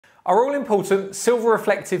Our all-important silver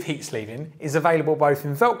reflective heat sleeving is available both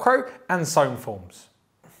in velcro and sewn forms.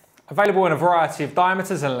 Available in a variety of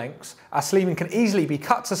diameters and lengths, our sleeving can easily be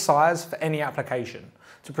cut to size for any application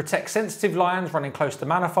to protect sensitive lines running close to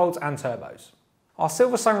manifolds and turbos. Our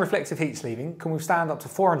silver sewn reflective heat sleeving can withstand up to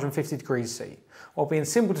 450 degrees C, while being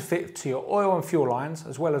simple to fit to your oil and fuel lines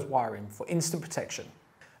as well as wiring for instant protection.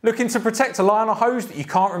 Looking to protect a line or hose that you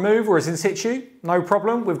can't remove or is in situ? No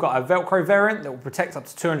problem, we've got a velcro variant that will protect up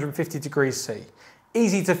to 250 degrees C.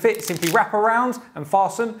 Easy to fit, simply wrap around and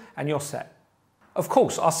fasten and you're set. Of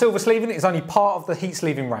course, our silver sleeving is only part of the heat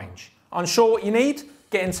sleeving range. Unsure what you need?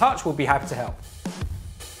 Get in touch, we'll be happy to help.